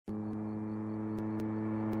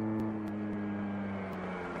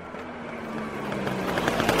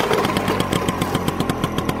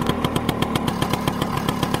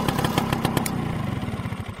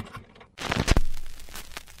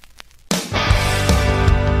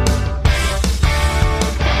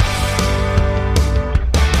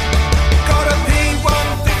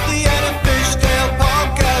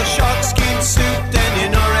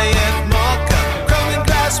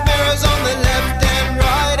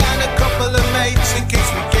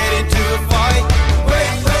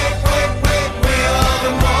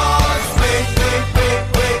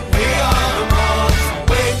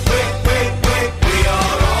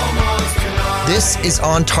Always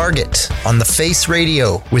on Target on The Face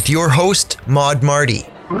Radio with your host, Maud Marty.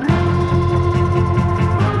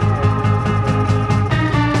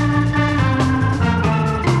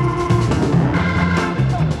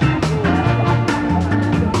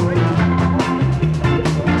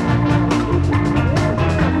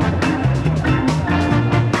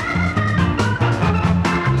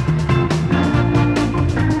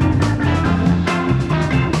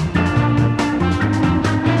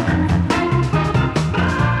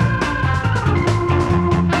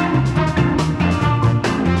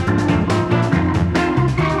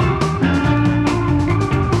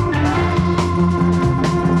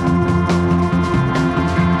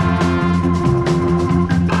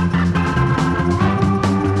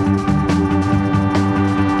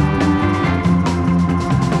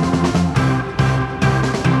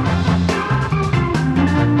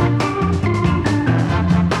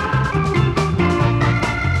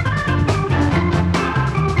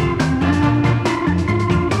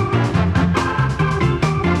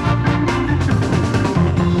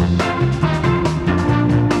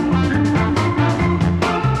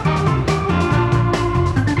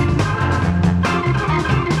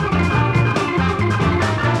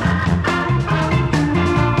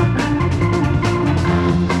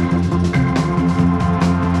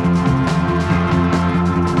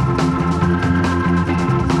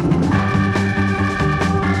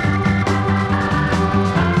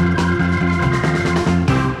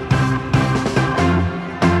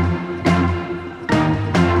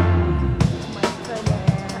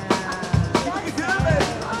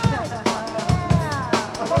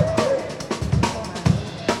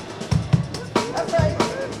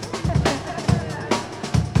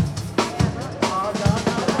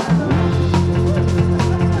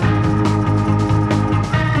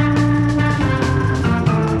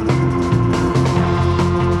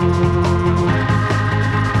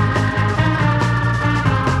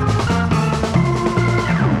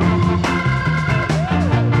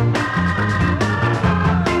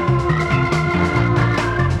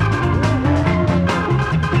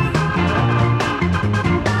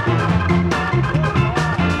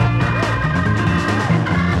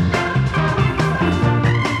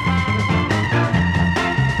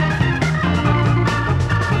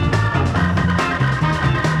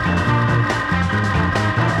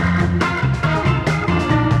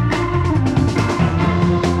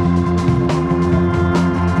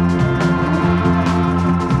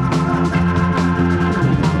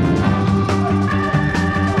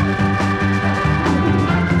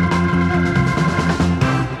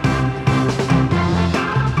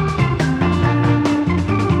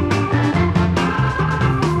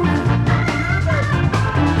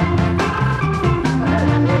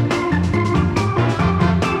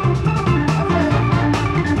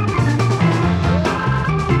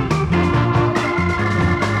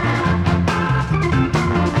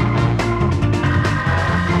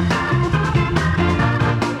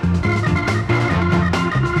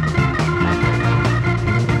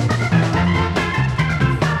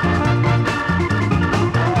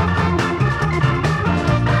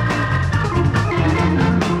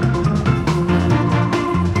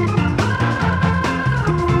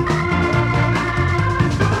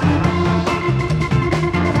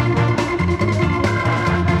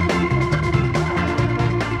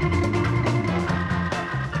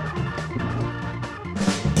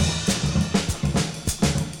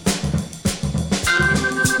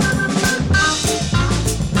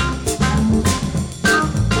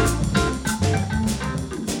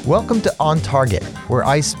 Welcome to On Target, where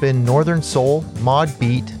I spin Northern Soul, Mod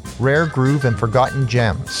Beat, Rare Groove, and Forgotten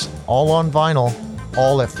Gems, all on vinyl,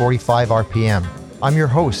 all at 45 RPM. I'm your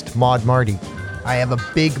host, Maud Marty. I have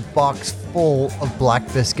a big box full of black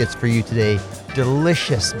biscuits for you today.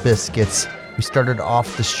 Delicious biscuits. We started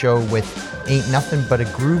off the show with Ain't Nothing But a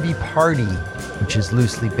Groovy Party, which is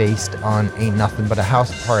loosely based on Ain't Nothing But a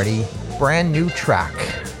House Party. Brand new track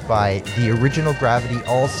by the Original Gravity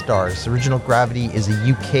All-Stars. Original Gravity is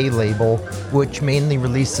a UK label which mainly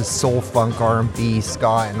releases soul, funk, R&B,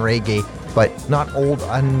 ska, and reggae, but not old,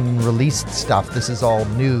 unreleased stuff. This is all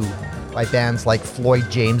new by bands like Floyd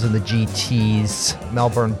James and the GTs,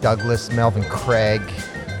 Melbourne Douglas, Melvin Craig.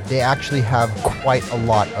 They actually have quite a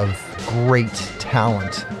lot of great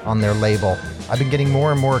talent on their label. I've been getting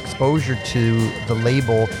more and more exposure to the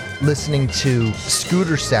label, listening to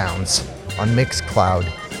Scooter Sounds on Mixcloud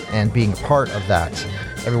and being part of that.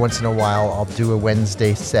 Every once in a while, I'll do a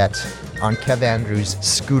Wednesday set on Kev Andrews'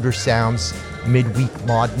 Scooter Sounds. midweek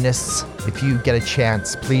modness. If you get a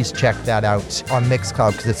chance, please check that out on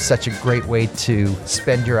Mixcloud because it's such a great way to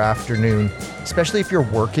spend your afternoon, especially if you're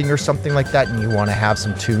working or something like that and you want to have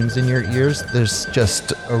some tunes in your ears. There's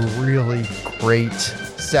just a really great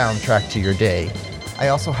soundtrack to your day. I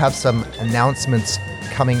also have some announcements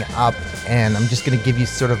coming up, and I'm just going to give you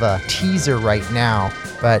sort of a teaser right now,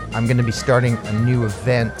 but I'm going to be starting a new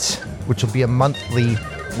event, which will be a monthly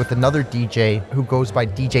with another DJ who goes by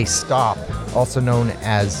DJ Stop, also known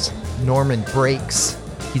as Norman Breaks.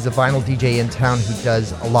 He's a vinyl DJ in town who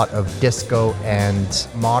does a lot of disco and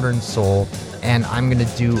modern soul, and I'm going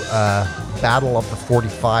to do a battle of the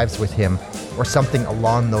 45s with him or something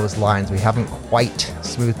along those lines. We haven't quite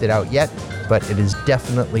smoothed it out yet, but it is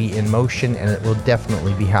definitely in motion and it will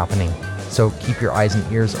definitely be happening. So keep your eyes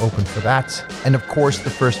and ears open for that. And of course, the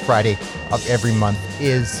first Friday of every month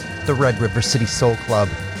is the Red River City Soul Club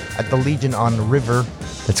at the Legion on the River.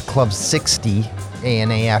 That's Club 60,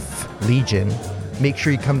 ANAF Legion. Make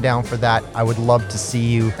sure you come down for that. I would love to see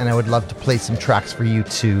you, and I would love to play some tracks for you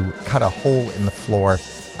to cut a hole in the floor.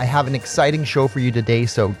 I have an exciting show for you today,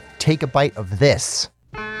 so take a bite of this.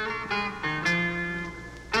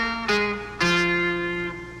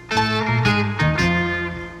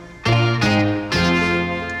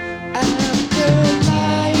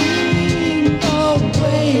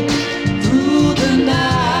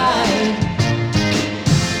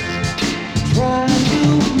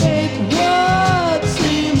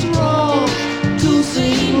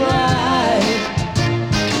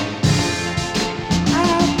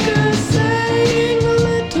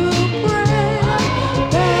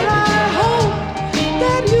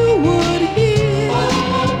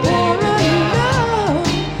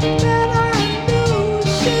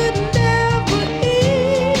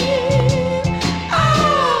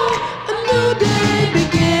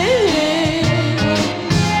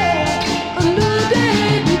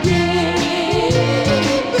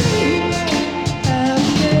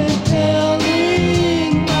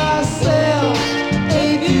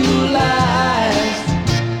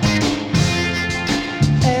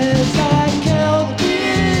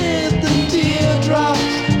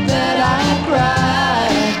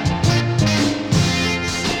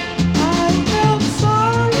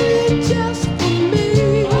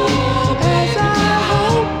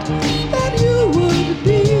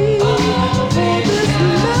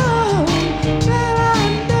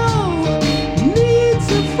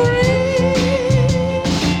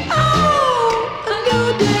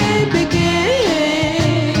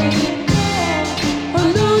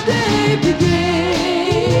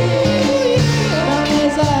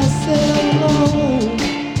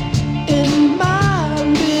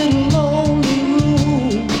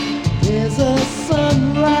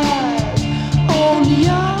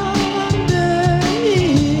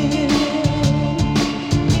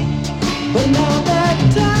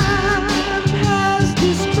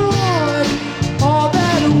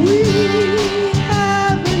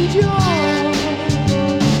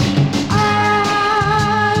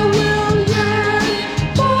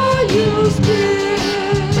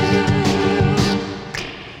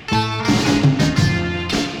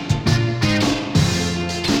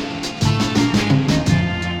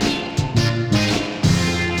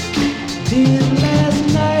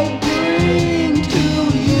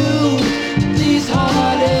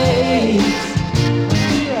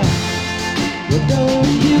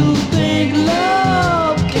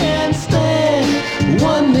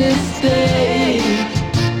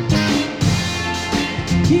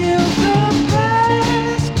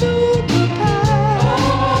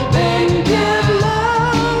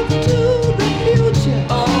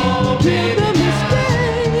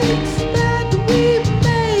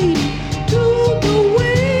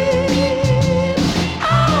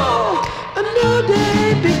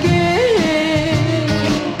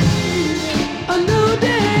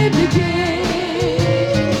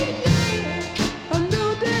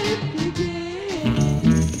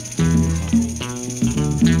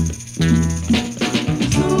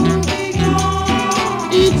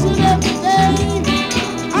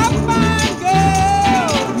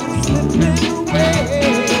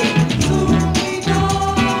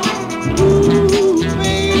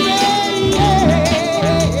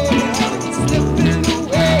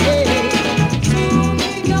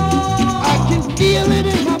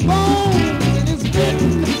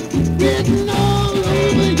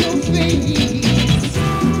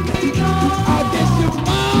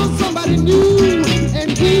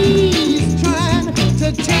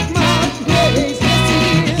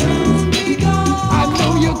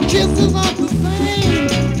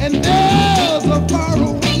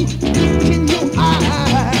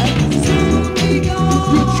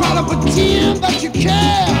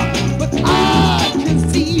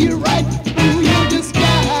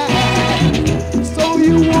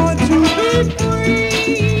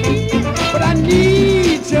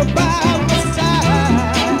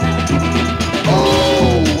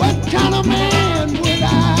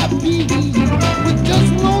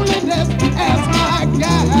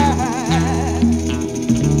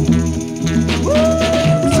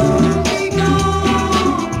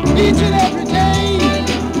 each and every day.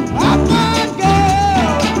 Oh my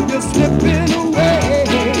girl, you're slipping away.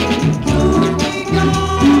 Soon be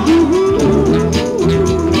gone.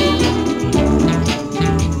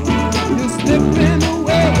 You're slipping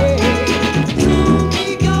away. Soon be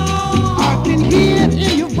gone. I can hear it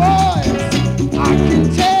in your voice. I can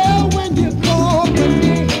tell when you call my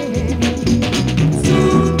name.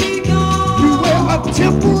 Soon be gone. You wear a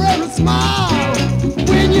temporary smile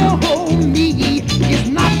when you hold me. It's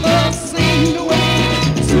not the same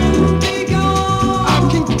way. Soon be gone. I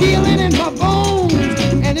can feel it in my bones,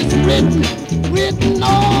 and it's written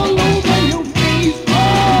all over your face.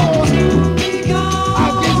 Oh, soon be gone. I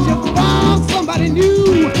guess you found somebody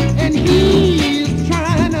new, and he's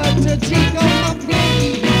trying to take on my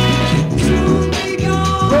place. Soon be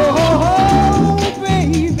gone. Oh,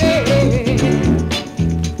 baby,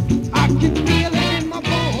 I can feel it in my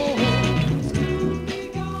bones.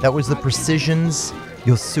 That was the Precisions,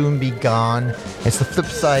 You'll Soon Be Gone. It's the flip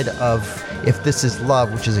side of If This Is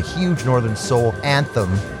Love, which is a huge Northern Soul anthem,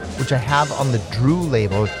 which I have on the Drew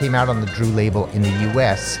label. It came out on the Drew label in the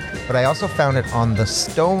US, but I also found it on the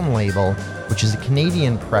Stone label, which is a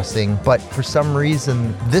Canadian pressing, but for some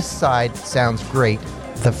reason, this side sounds great.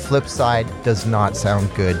 The flip side does not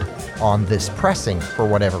sound good on this pressing for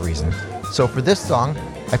whatever reason. So for this song,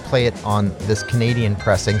 I play it on this Canadian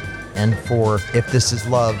pressing. And for If This Is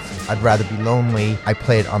Love, I'd Rather Be Lonely, I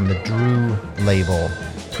play it on the Drew label.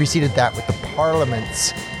 Preceded that with the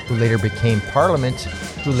Parliaments, who later became Parliament,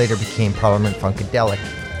 who later became Parliament Funkadelic.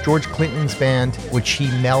 George Clinton's band, which he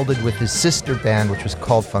melded with his sister band, which was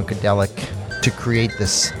called Funkadelic, to create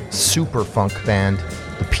this super funk band,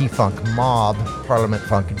 the P-Funk Mob, Parliament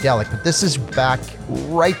Funkadelic. But this is back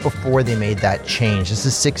right before they made that change. This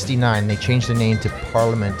is 69. They changed the name to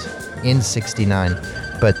Parliament in 69.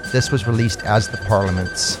 But this was released as the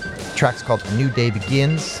Parliaments. The track's called A New Day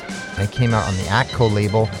Begins, and it came out on the Atco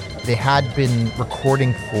label. They had been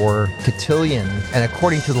recording for Cotillion, and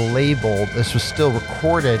according to the label, this was still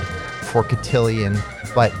recorded for Cotillion,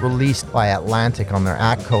 but released by Atlantic on their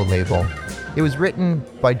Atco label. It was written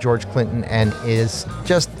by George Clinton and is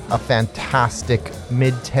just a fantastic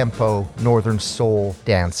mid-tempo Northern Soul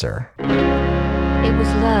dancer. It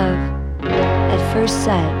was love at first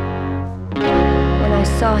sight. When I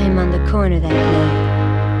saw him on the corner that night,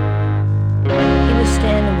 he was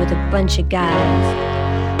standing with a bunch of guys.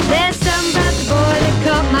 There's something about the boy that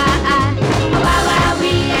caught my eye. Oh, wow, wow,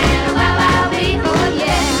 wee, and oh, wow, wow, wee, oh,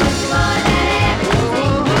 yeah. The boy that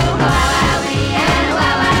everything. Oh, wow, wow, wee, and oh,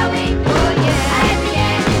 wow, wow, wee, oh, yeah. I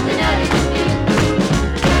began to notice me.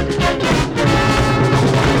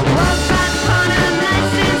 Walked by the corner,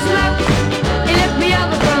 nice and slow. He looked me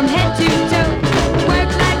over from head to toe.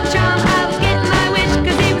 Worked like a charm, I was getting my wish,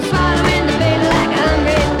 'cause he was swallowing the baby like a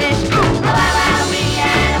hungry fish. Oh, wow, wow, wee,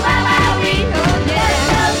 and oh, wow, wow, wee, oh,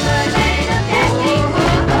 yeah.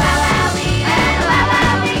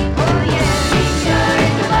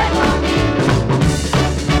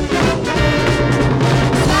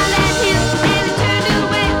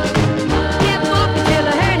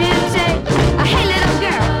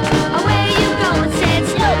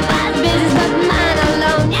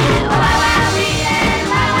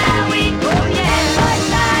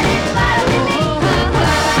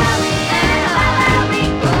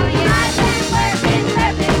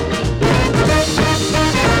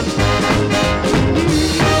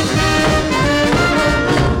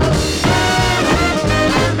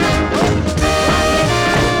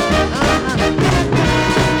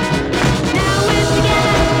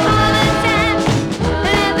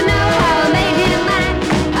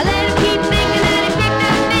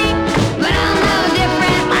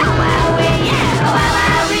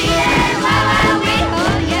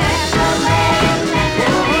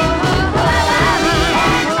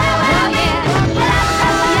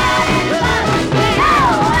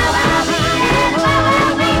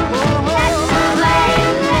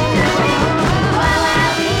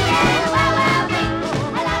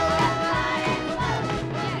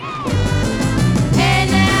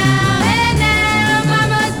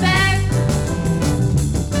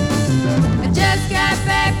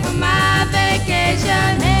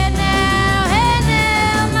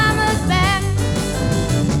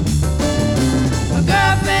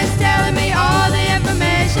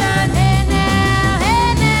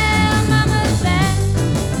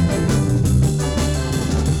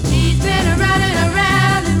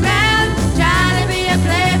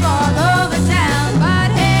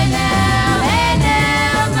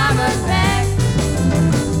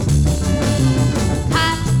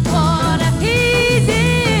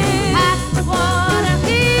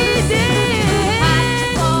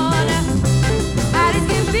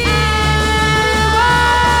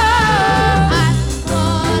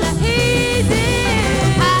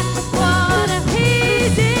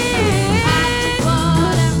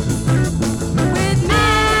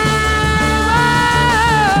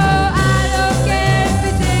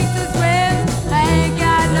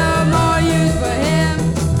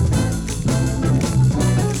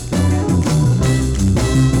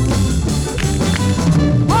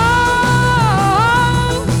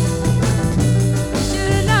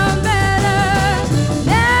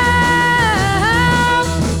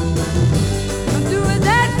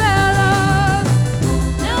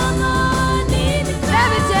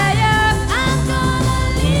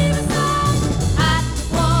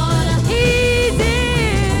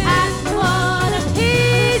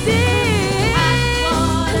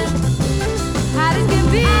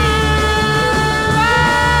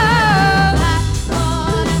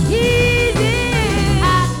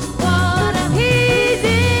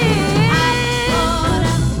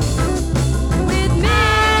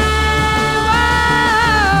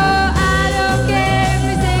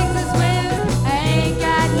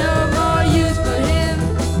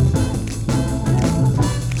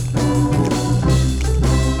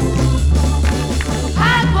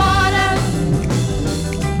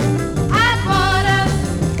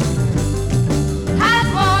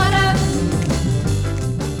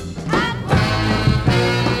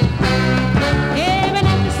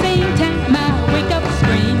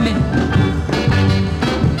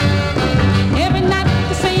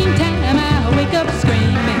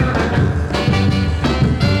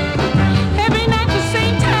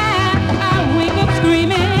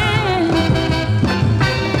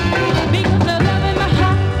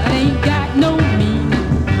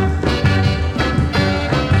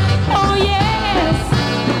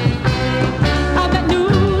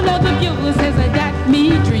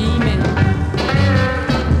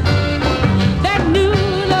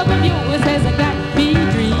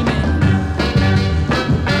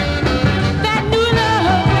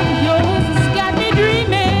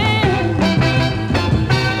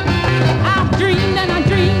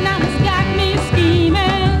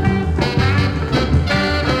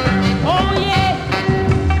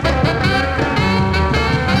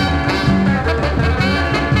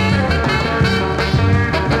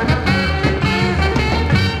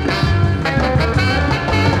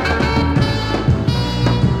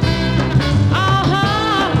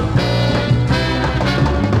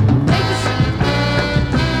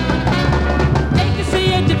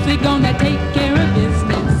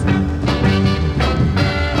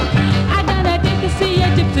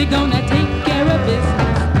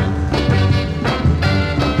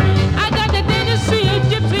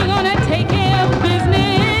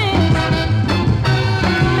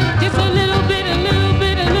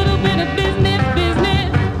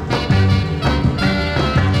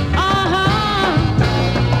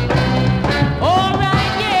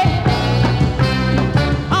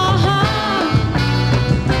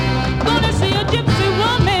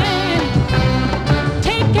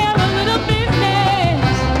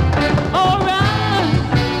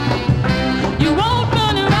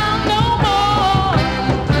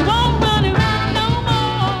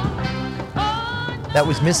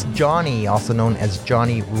 was Miss Johnny, also known as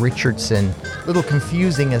Johnny Richardson. A little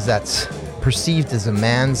confusing as that's perceived as a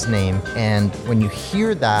man's name, and when you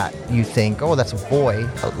hear that, you think, oh, that's a boy,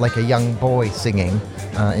 like a young boy singing.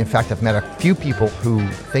 In fact, I've met a few people who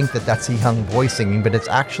think that that's a young boy singing, but it's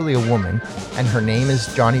actually a woman, and her name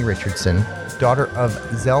is Johnny Richardson, daughter of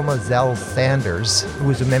Zelma Zell Sanders, who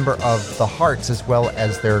was a member of the Hearts as well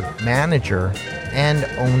as their manager, and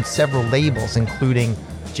owned several labels, including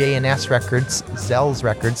J&S Records, Zell's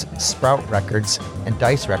Records, Sprout Records, and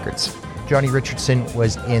Dice Records. Johnny Richardson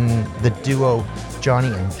was in the duo Johnny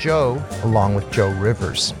and Joe, along with Joe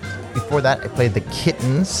Rivers. Before that, I played the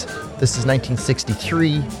Kittens. This is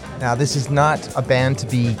 1963. Now, this is not a band to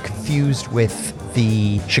be confused with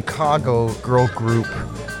the Chicago girl group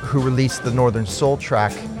who released the Northern Soul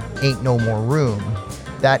track, Ain't No More Room.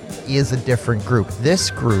 That is a different group. This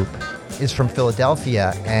group is from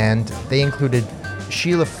Philadelphia, and they included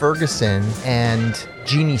Sheila Ferguson and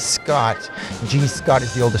Jeannie Scott. Jeannie Scott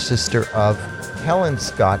is the older sister of Helen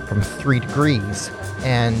Scott from 3 Degrees.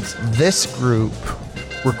 And this group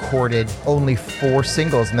recorded only 4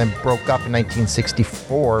 singles and then broke up in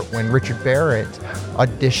 1964 when Richard Barrett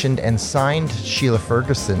auditioned and signed Sheila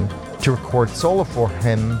Ferguson to record solo for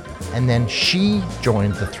him, and then she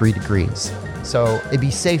joined the 3 Degrees. So it'd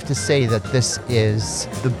be safe to say that this is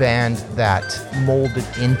the band that molded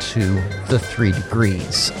into the 3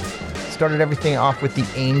 Degrees. Started everything off with the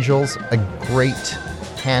Angels, a great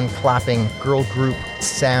hand-clapping girl group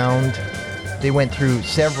sound. They went through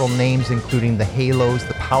several names, including the Halos,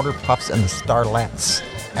 the Powder Puffs, and the Starlets.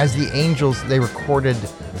 As the Angels, they recorded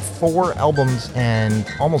 4 albums and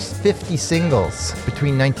almost 50 singles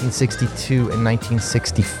between 1962 and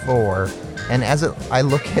 1964. And as I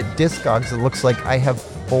look at Discogs, it looks like I have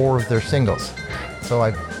 4 of their singles. So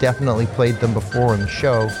I've definitely played them before on the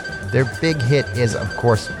show. Their big hit is, of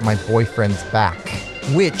course, My Boyfriend's Back,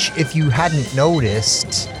 which, if you hadn't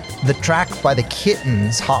noticed, the track by the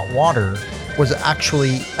Kittens, Hot Water, was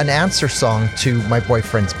actually an answer song to My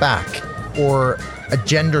Boyfriend's Back, or a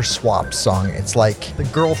gender swap song. It's like the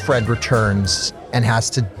girlfriend returns and has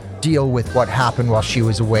to deal with what happened while she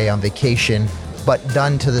was away on vacation, but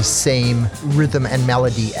done to the same rhythm and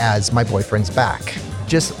melody as My Boyfriend's Back.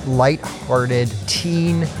 Just light-hearted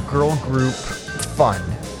teen girl group fun.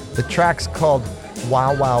 The track's called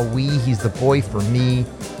Wow Wow Wee, He's the Boy for Me,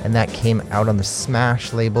 and that came out on the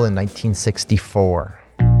Smash label in 1964.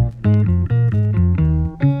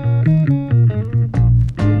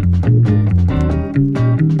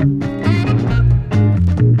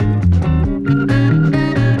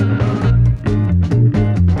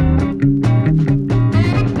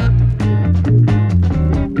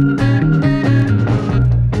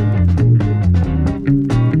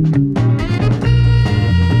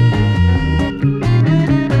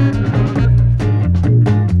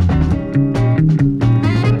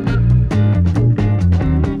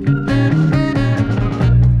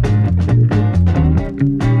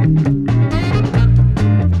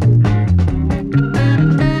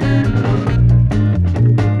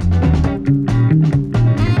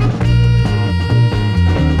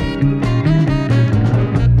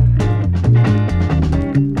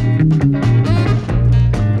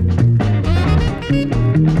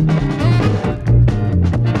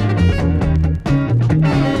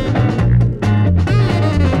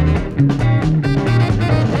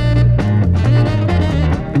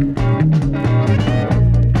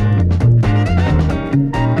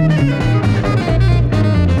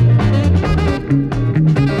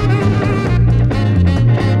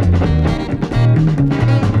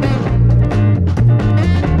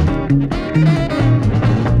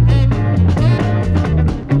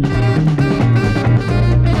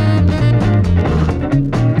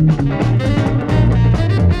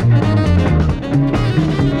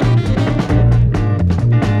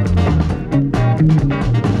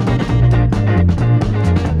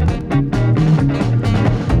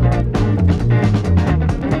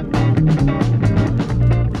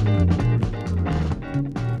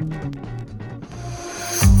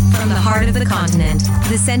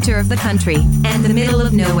 The center of the country, and the middle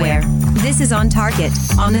of nowhere. This is On Target,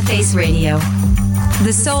 on the Face Radio.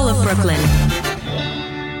 The soul of Brooklyn.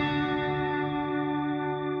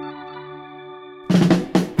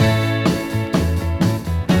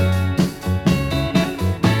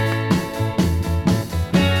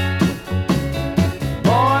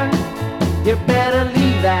 Boy, you better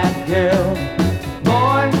leave that girl.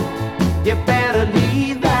 Boy, you better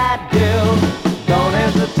leave that girl. Don't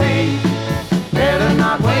hesitate. Better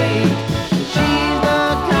not wait. She's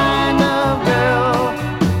the kind of girl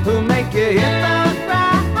who make you hit the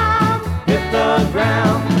ground, hit the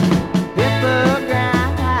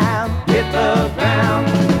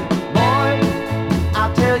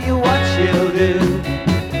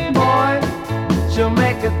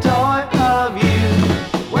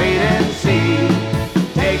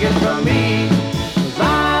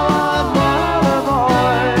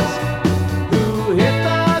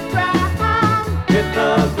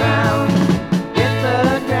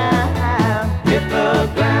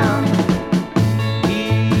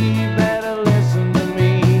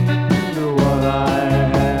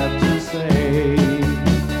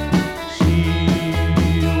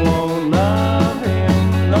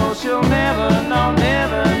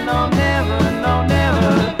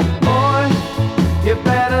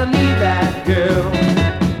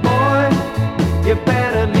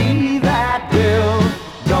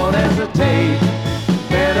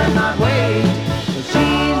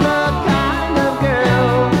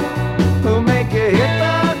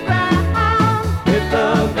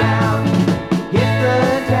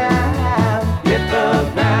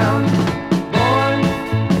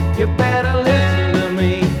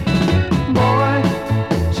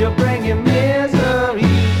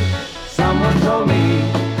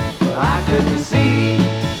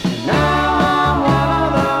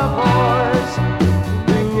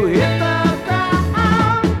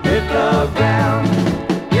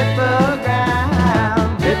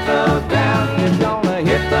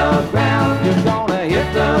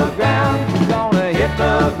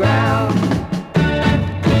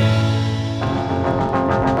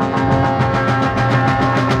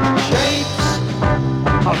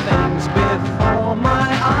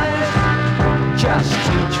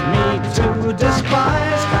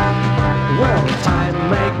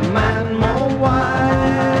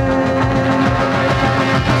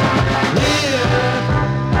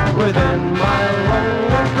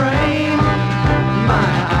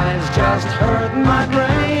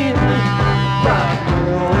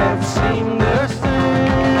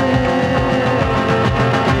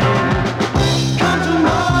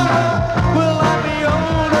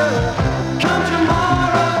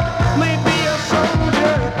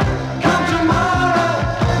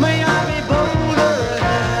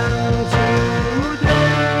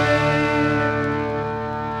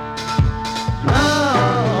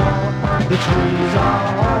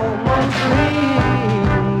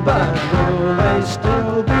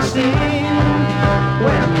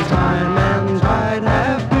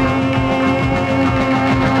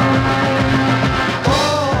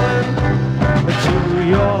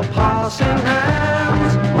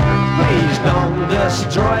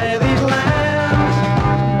destroy these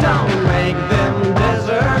lands. Don't make them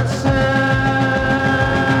desert sands.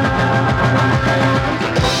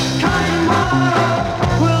 Come tomorrow,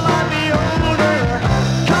 will I be older?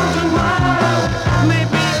 Come tomorrow, may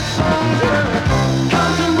be a soldier.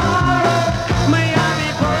 Come tomorrow, may I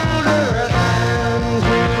be bolder than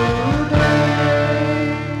today.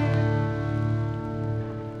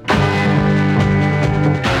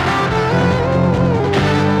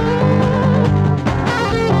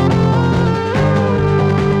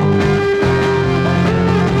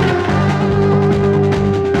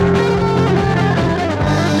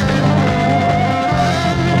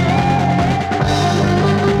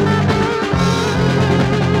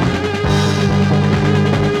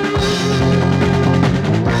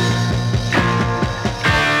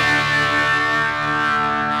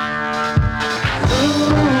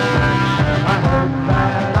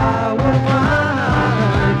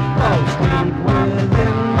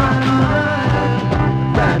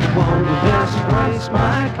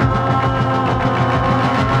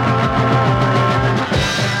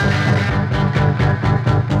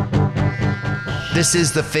 This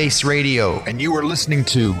is The Face Radio, And you are listening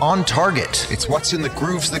to On Target. It's What's in the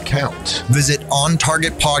Grooves That Count. Visit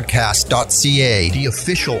ontargetpodcast.ca, the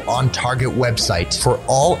official On Target website for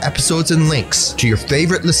all episodes and links to your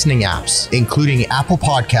favorite listening apps, including Apple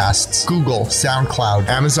Podcasts, Google, SoundCloud,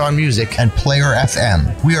 Amazon Music, and Player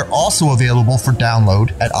FM. We are also available for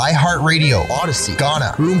download at iHeartRadio, Odyssey,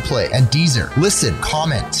 Ghana, Roomplay, and Deezer. Listen,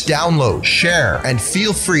 comment, download, share, and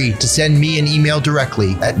feel free to send me an email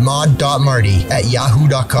directly at mod.marty@yahoo.com.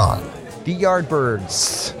 The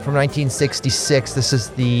Yardbirds from 1966. This is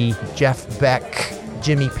the Jeff Beck,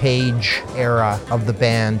 Jimmy Page era of the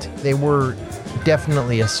band. They were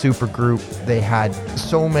definitely a super group. They had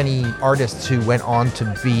so many artists who went on to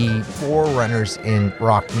be forerunners in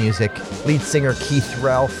rock music. Lead singer Keith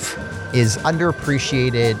Relf is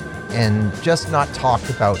underappreciated and just not talked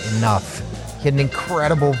about enough. He had an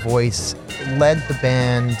incredible voice, led the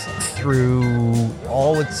band through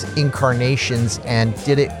all its incarnations and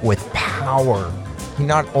did it with power. He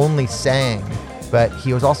not only sang, but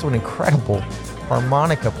he was also an incredible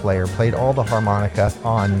harmonica player, played all the harmonica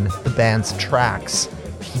on the band's tracks.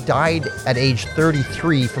 He died at age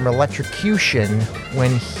 33 from electrocution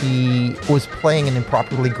when he was playing an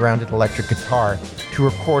improperly grounded electric guitar to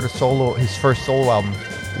record his first solo album,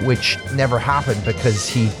 which never happened because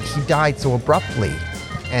he died so abruptly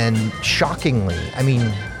and shockingly. I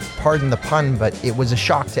mean, pardon the pun, but it was a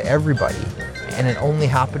shock to everybody. And it only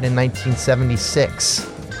happened in 1976.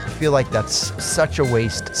 I feel like that's such a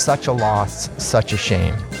waste, such a loss, such a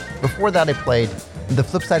shame. Before that, I played the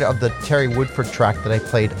flip side of the Terry Woodford track that I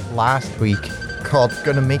played last week called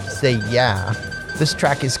Gonna Make You Say Yeah. This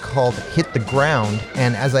track is called Hit the Ground,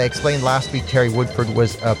 and as I explained last week, Terry Woodford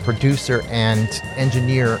was a producer and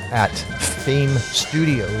engineer at Fame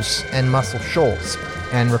Studios and Muscle Shoals,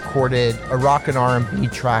 and recorded a rock and R&B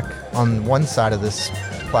track on one side of this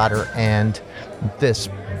platter and this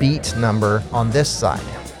beat number on this side.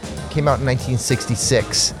 Came out in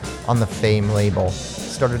 1966 on the Fame label.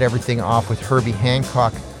 Started everything off with Herbie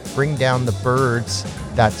Hancock, Bring Down the Birds.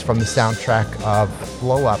 That's from the soundtrack of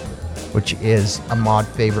Blow Up, which is a Mod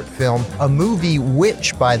favorite film. A movie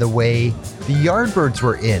which, by the way, the Yardbirds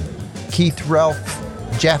were in. Keith Relf,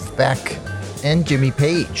 Jeff Beck, and Jimmy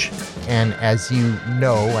Page. And as you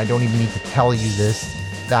know, I don't even need to tell you this,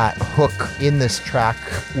 that hook in this track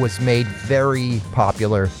was made very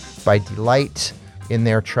popular by Delight in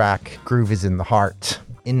their track Groove is in the Heart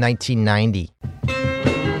in 1990.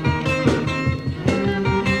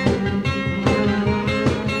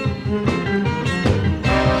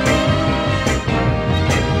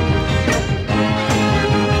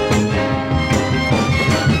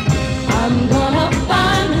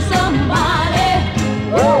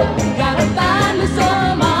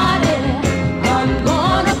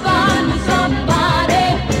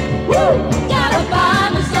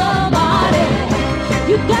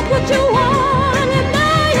 What you want, and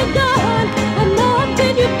now you're gone. I know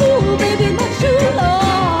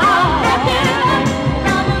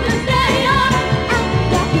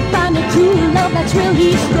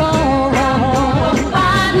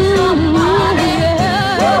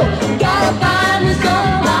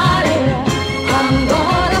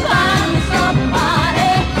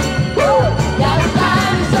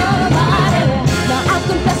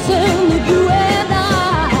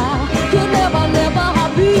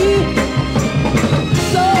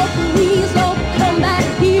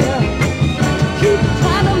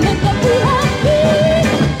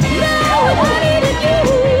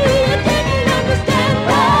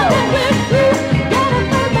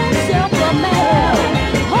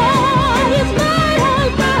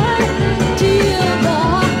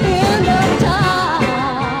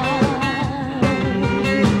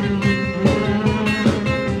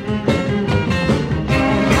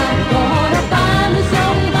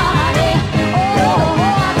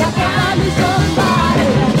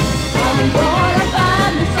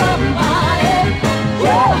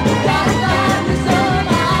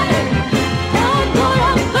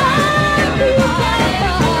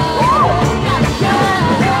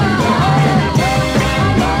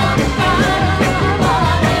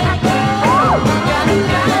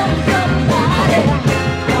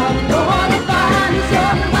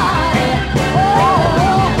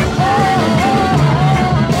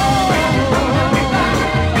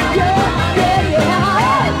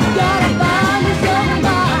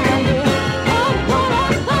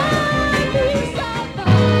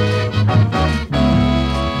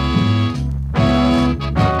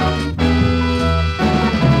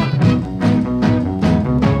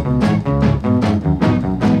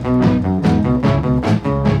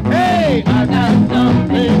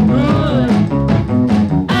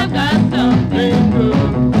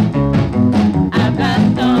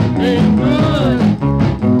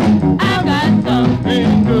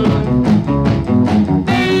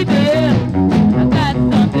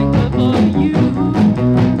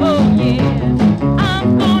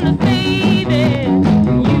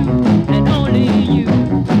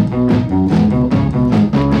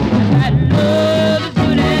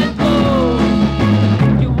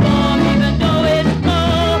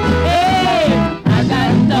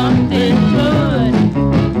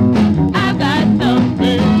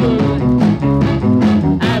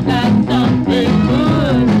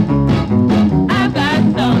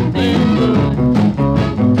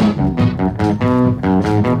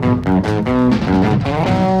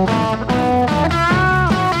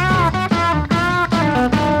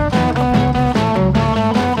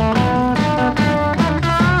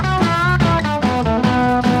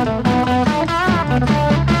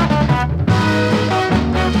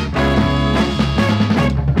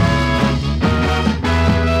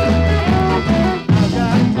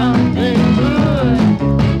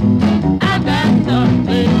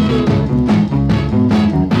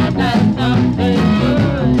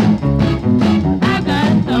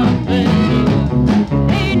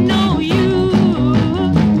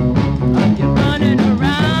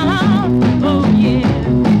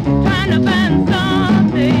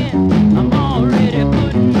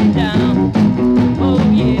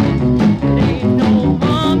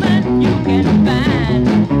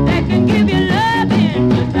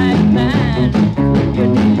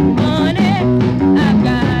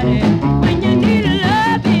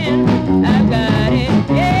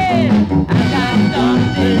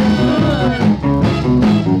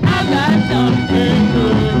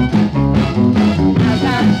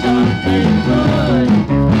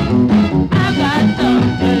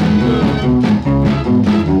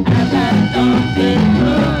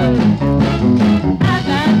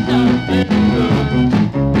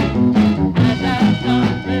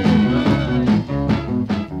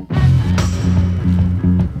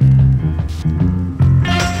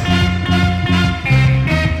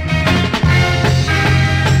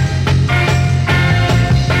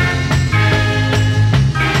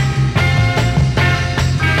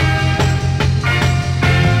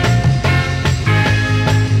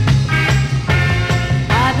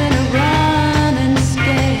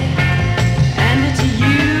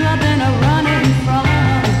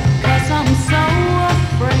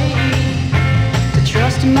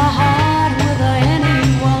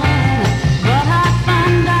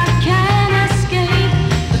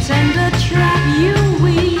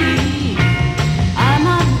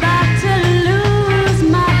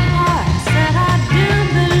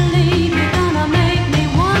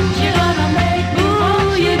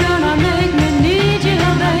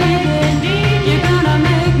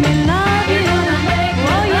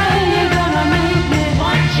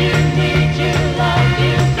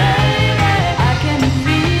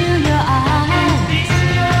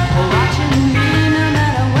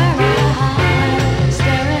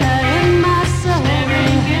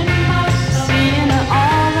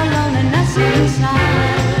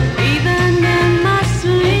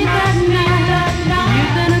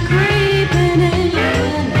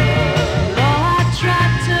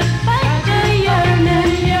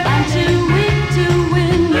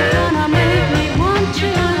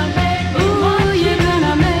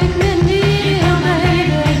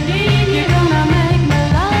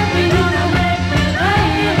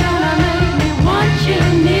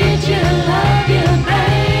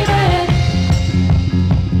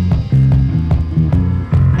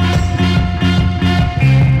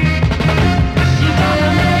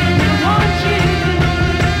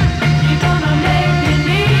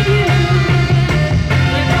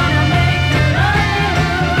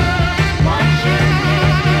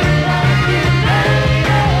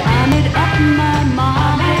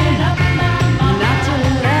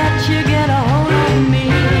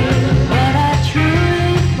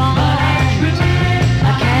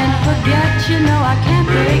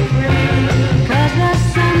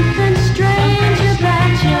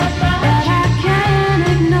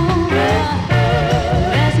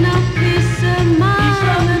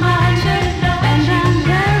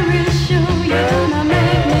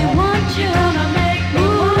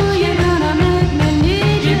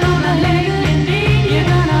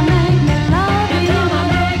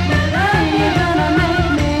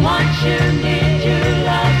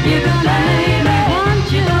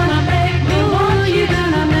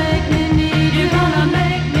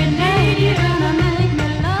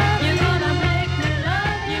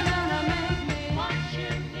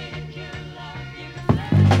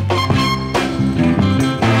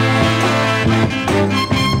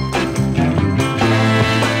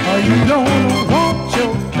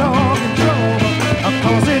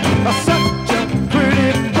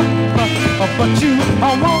but you, I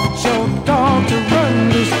want your dog to run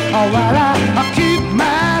loose. While I keep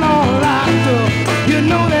mine all locked up. You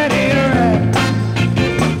know that ain't right.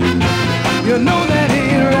 You know that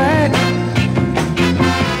ain't right.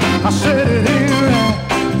 I said it ain't right.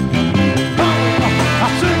 I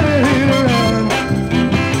said it ain't right.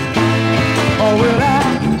 Oh, well, I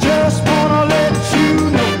just wanna let you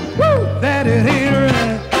know that it ain't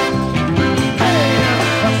right. Hey,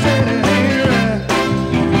 I said it ain't right.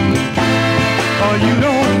 Oh, you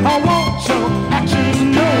know I want your actions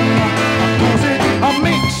no more, 'cause it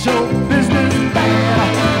makes your business bad.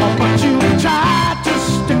 But you try to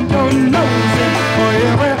stick your nose in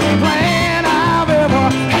every plan I've ever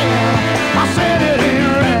had. I said it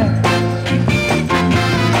ain't right.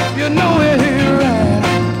 You know it ain't right.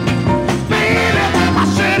 Baby, I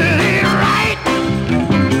said it ain't right.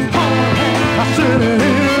 Oh, I said it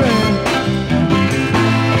ain't right.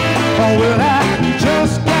 Oh, well, I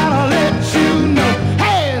just gotta let you know,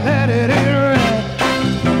 hey, that it ain't right.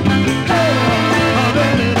 Hey,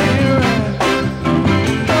 that it ain't right.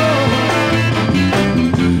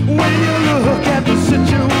 When you look at the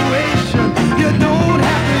situation, you don't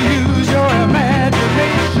have to use your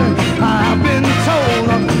imagination. I've been told,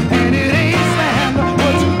 and it ain't slander.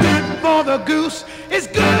 What's good for the goose is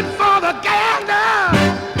good for the gander.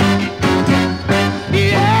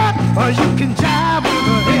 Yeah, or you can jive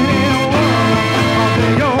with anyone, or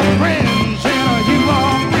they're your friends, and you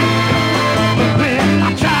are free. But when I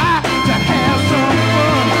try to have some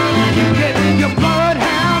fun, you get your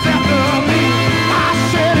bloodhounds after me. I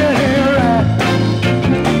said it ain't right.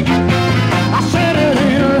 I said it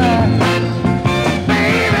ain't right.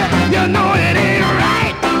 Baby, you know it ain't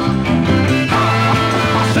right.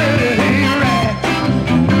 I said it ain't right.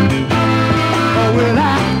 Oh, well, I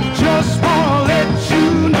just wanna let you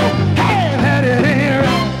know, hey, that it ain't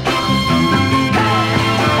right.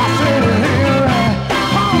 I said it ain't right.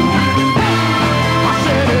 I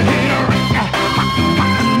said it ain't right.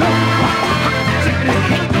 No, I said it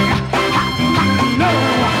ain't right. No,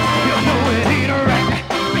 you know it ain't right.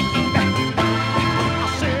 I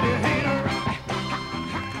said it ain't right.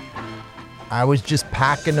 I was just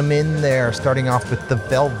packing them in there, starting off with the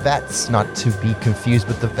Velvets, not to be confused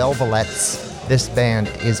with the Velvelettes. This band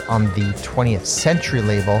is on the 20th Century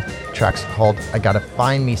label. The track's called I Gotta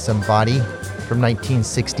Find Me Somebody from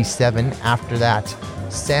 1967. After that,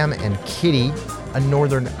 Sam and Kitty, a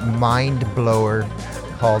northern mind blower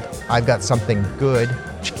called I've Got Something Good,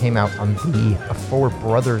 which came out on the Four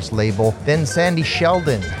Brothers label. Then Sandy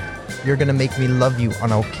Sheldon, You're Gonna Make Me Love You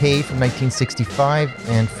on OK from 1965,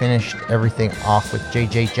 and finished everything off with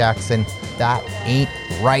JJ Jackson, That Ain't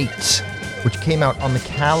Right, which came out on the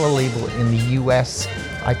Cala label in the US.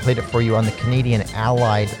 I played it for you on the Canadian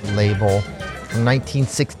Allied label from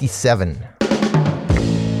 1967.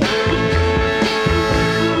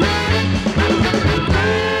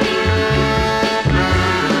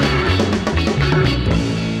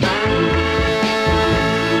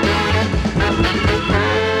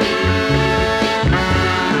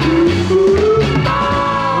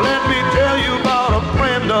 Let me tell you about a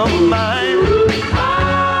friend of mine.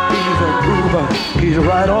 He's a groover, he's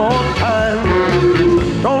right on time.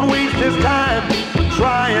 Don't waste his time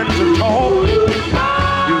trying to talk.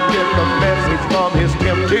 You get the message from his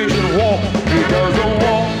temptation walk. He doesn't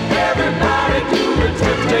walk. Everybody do the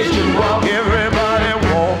temptation walk. Everybody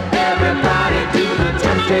walk. Everybody do the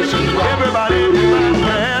temptation walk. Everybody do the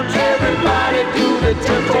dance. Everybody do the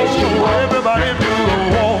temptation walk. Everybody do the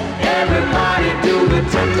walk. Everybody do the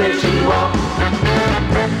temptation walk.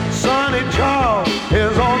 Sonny Charles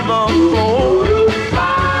is on the floor.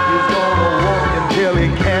 He's gonna walk until he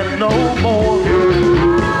can't no more.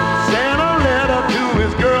 Sent a letter to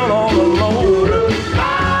his girl all alone.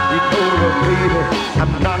 He told her, baby,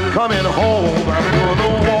 I'm not coming home. I'm gonna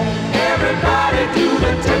walk. Everybody do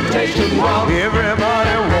the temptation walk.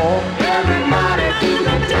 Everybody walk. Everybody do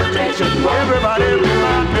the temptation walk. Everybody do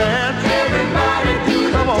my dance. Everybody do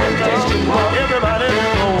the temptation walk. Everybody do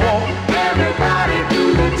the walk. Everybody do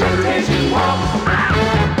the temptation walk.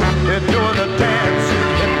 They're doing the dance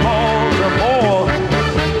in Baltimore.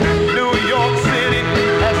 New York City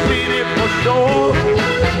has seen it for sure.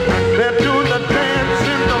 They're doing the dance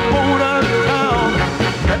in the motor town.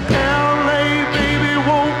 And LA, baby,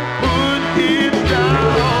 won't put it down.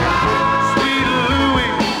 Sweet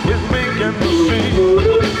Louie is making the scene.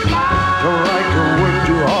 Don't like to work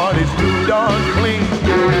too hard, it's too darn clean.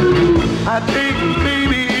 I think,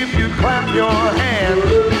 baby, if you clap your hands,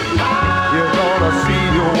 you're gonna see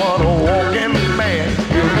you want a walking man.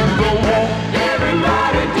 You do the walk.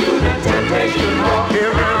 Everybody do the temptation walk.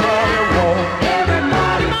 Everybody walk.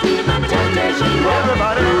 Everybody do the temptation walk.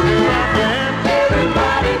 Everybody do the dance.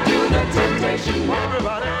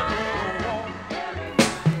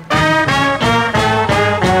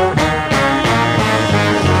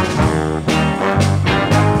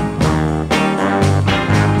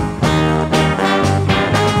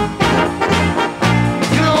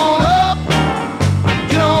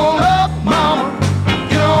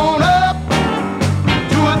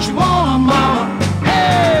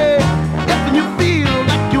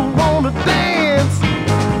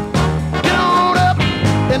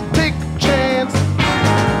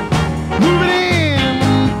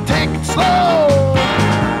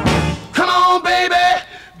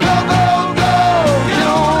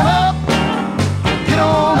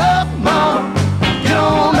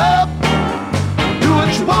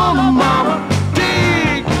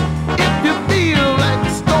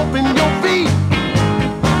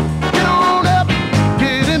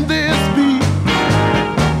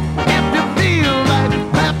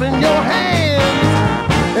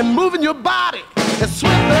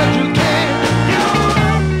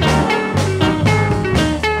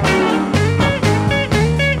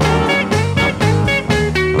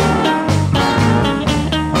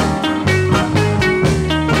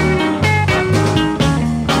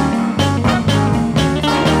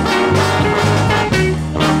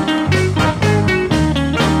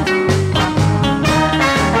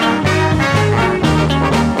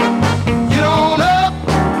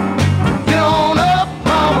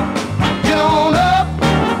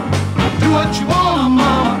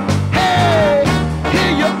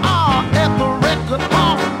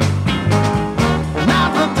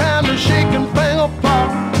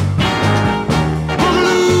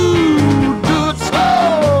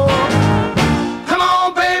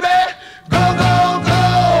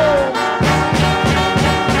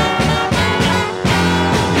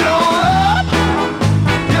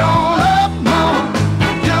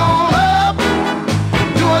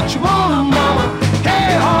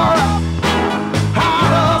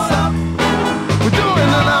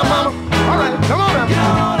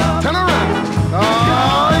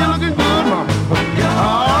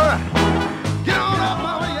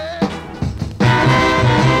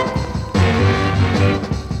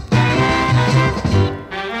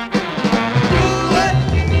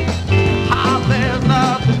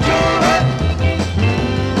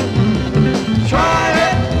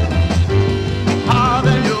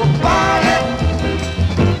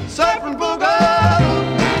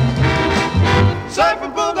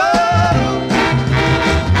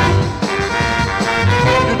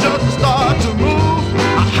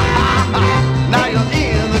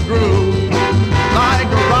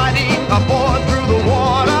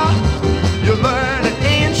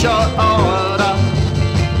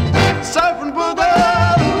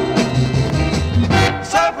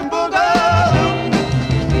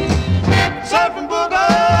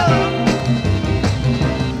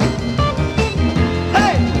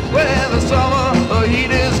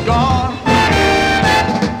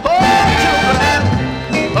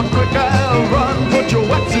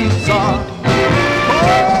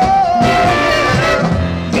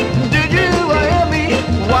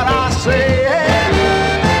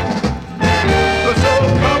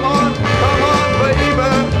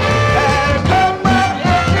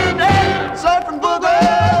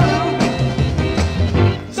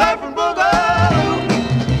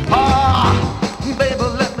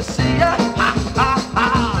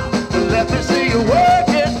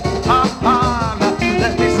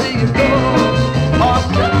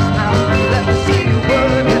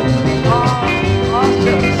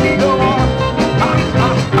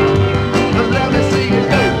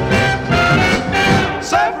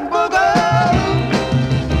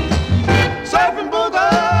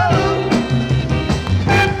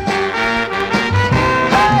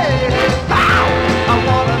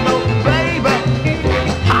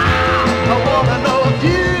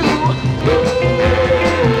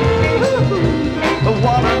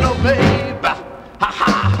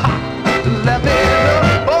 let me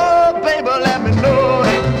know. Oh, baby, let me know.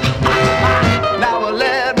 Now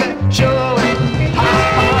let me show it.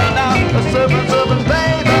 Now, serving,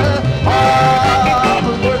 baby. Oh,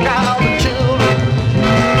 work out the children.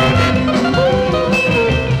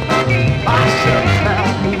 I said, now,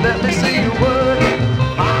 let me see you work.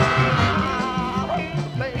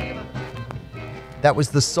 Baby. That was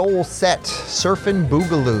the soul set Surfin'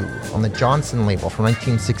 Boogaloo on the Johnson label from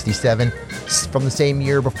 1967. From the same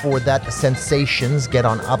year before that, the Sensations, Get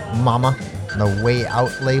On Up Mama, the Way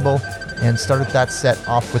Out label. And started that set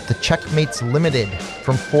off with the Checkmates Limited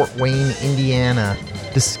from Fort Wayne, Indiana.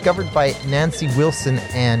 Discovered by Nancy Wilson,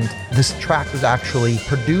 and this track was actually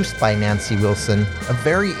produced by Nancy Wilson. A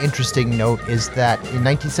very interesting note is that in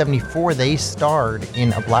 1974 they starred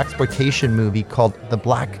in a blaxploitation movie called The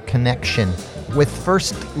Black Connection, with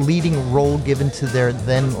first leading role given to their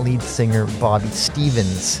then lead singer Bobby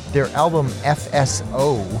Stevens. Their album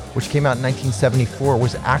FSO, which came out in 1974,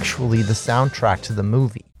 was actually the soundtrack to the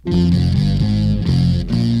movie.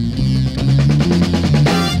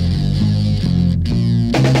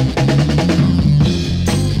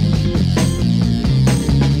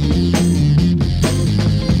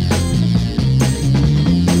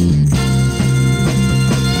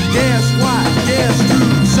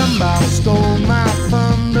 Somebody stole my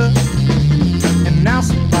thunder, and now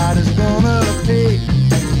somebody's gonna pay.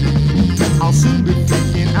 I'll soon be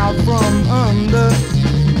freaking out from under,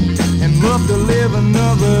 and love to live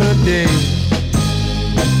another day.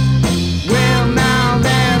 Well, now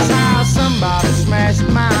that's how somebody smashed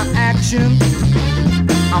my action.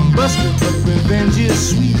 I'm busted, but revenge is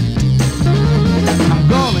sweet. I'm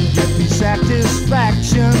gonna get me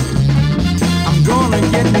satisfaction. I'm gonna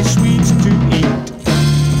get me sweets to eat.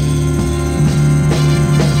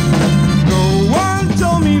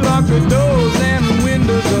 Told me lock the doors and the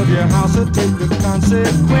windows of your house or take the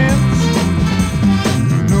consequence.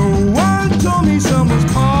 No one told me someone's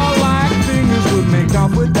paw-like fingers would make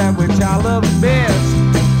off with that which I love best.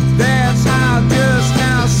 That's how just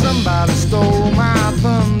now somebody stole my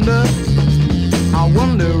thunder. I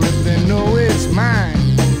wonder if they know it's mine.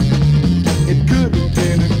 It could have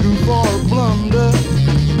been a goof or a blunder,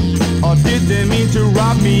 or did they mean to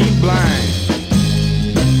rob me blind?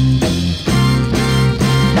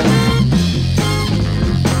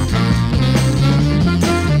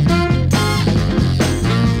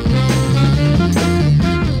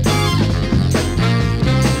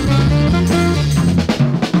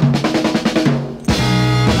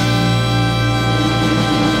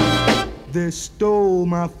 They stole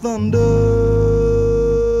my thunder.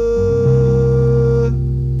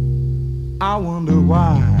 I wonder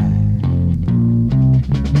why.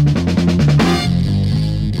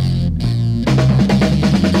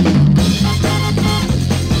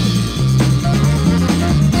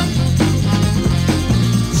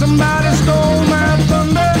 Somebody stole my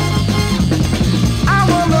thunder. I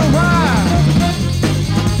wonder why.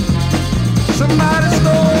 Somebody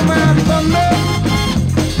stole my thunder.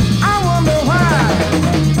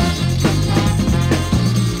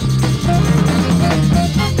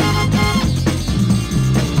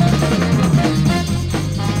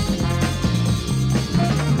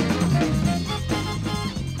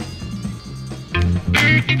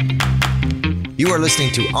 You are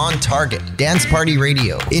listening to On Target, Dance Party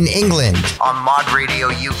Radio in England on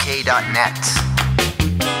modradiouk.net.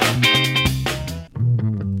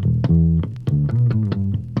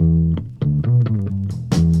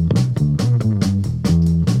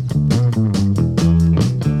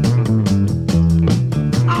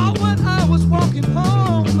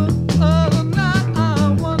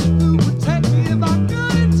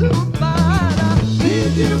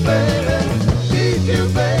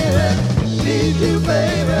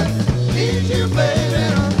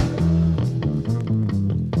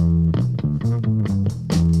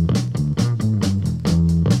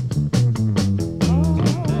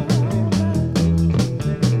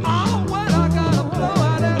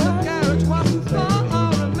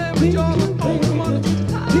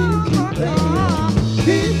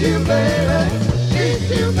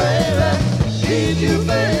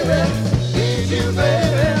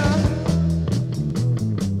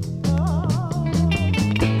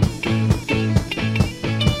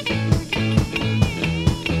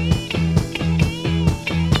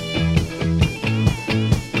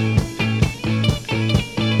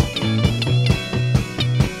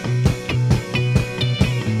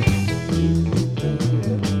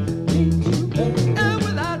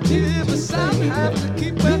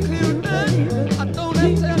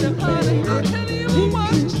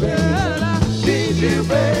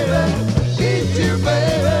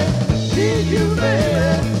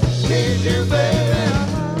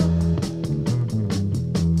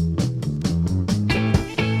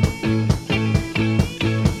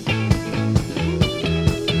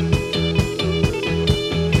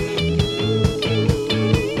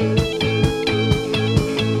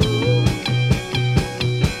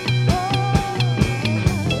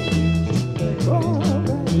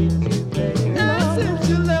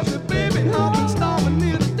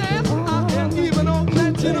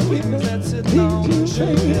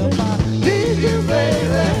 need you,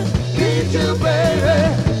 baby, need you, baby,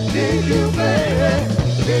 need you, baby,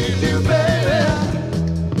 need you, baby.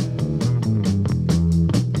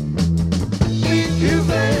 Need you,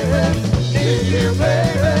 baby, need you,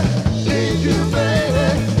 baby, need you, baby,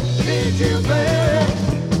 need you, baby.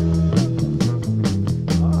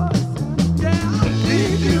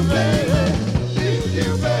 Need you, baby, need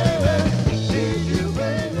you, baby, need you,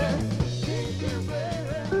 baby, need you,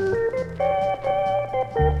 baby.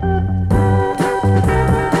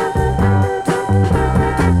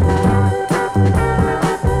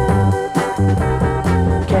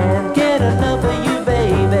 Can't get enough of you,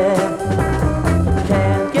 baby.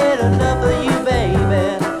 Can't get enough of you,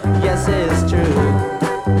 baby. Yes, it's true.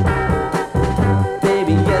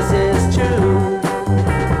 Baby, yes, it's true.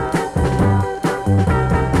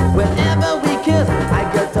 Whenever we kiss, I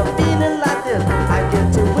get to feeling like this. I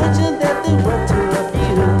get to wishing that there were two of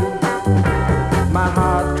you. My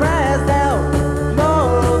heart cries out,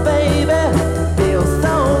 more, baby. Feels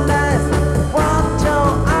so nice. Want your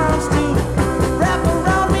arms to wrap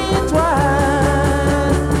around me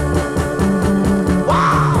twice.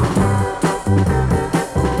 Wow!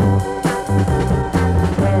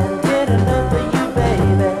 Can't get enough of you,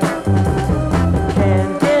 baby.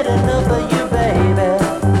 Can't get enough of you, baby.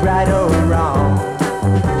 Right or wrong,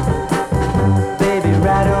 baby,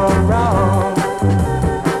 right or wrong.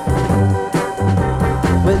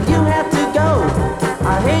 When you had to go,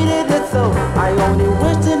 I hated it so. I only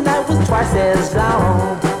wish the night was twice as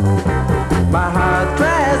long. My heart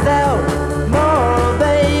cries out, more,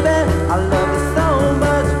 baby. I love you so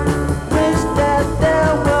much. Wish that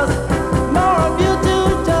there was more of you to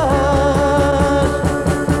touch.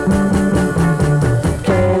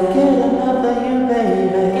 Can't get enough of you,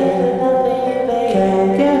 baby.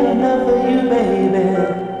 Can't get enough of you, baby.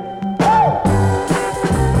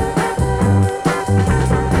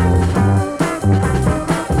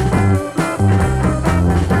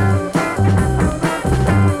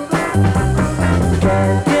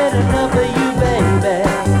 Can't get enough of you, baby. Can't get enough of you, baby.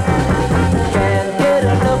 Can't get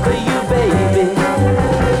enough of you, baby.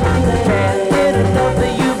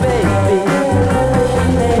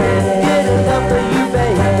 Can't get enough of you,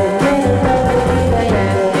 baby.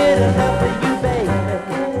 Can't get enough of you, baby.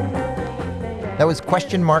 That was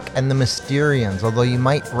Question Mark and the Mysterians. Although you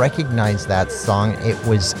might recognize that song, it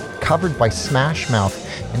was covered by Smash Mouth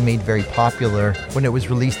and made very popular when it was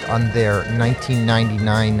released on their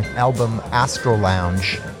 1999 album Astro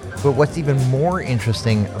Lounge. But what's even more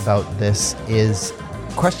interesting about this is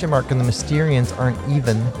Question Mark and the Mysterians aren't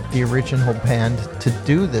even the original band to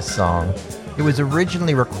do this song. It was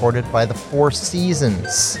originally recorded by the Four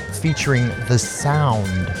Seasons, featuring the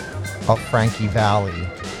sound of Frankie Valli.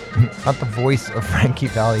 Not the voice of Frankie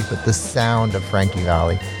Valli, but the sound of Frankie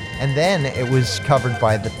Valli. And then it was covered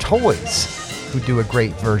by the Toys, who do a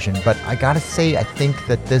great version. But I gotta say, I think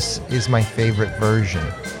that this is my favorite version.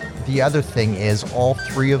 The other thing is, all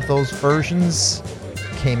three of those versions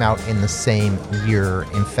came out in the same year.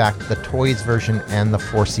 In fact, the Toys version and the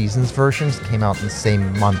Four Seasons versions came out in the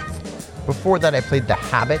same month. Before that, I played The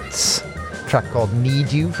Habits, a track called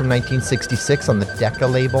Need You from 1966 on the Decca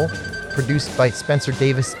label, produced by Spencer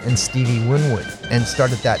Davis and Stevie Winwood, and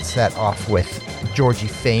started that set off with Georgie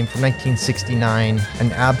Fame from 1969,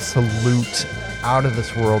 an absolute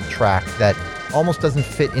out-of-this-world track that almost doesn't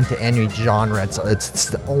fit into any genre. It's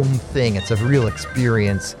its own thing. It's a real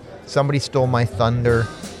experience. Somebody Stole My Thunder,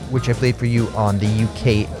 which I played for you on the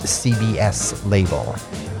UK CBS label.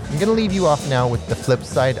 I'm going to leave you off now with the flip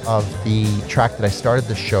side of the track that I started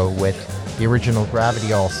the show with, the original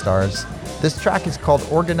Gravity All-Stars. This track is called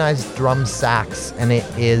Organized Drum Sax, and it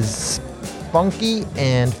is funky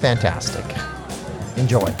and fantastic.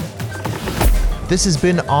 Enjoy. This has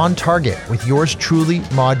been On Target with yours truly,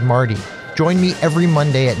 Maud Marty. Join me every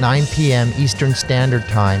Monday at 9 p.m. Eastern Standard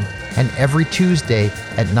Time and every Tuesday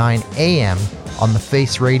at 9 a.m. on The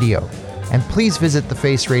Face Radio. And please visit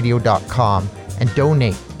thefaceradio.com and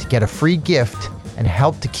donate to get a free gift and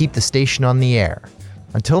help to keep the station on the air.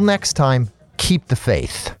 Until next time, keep the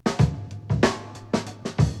faith.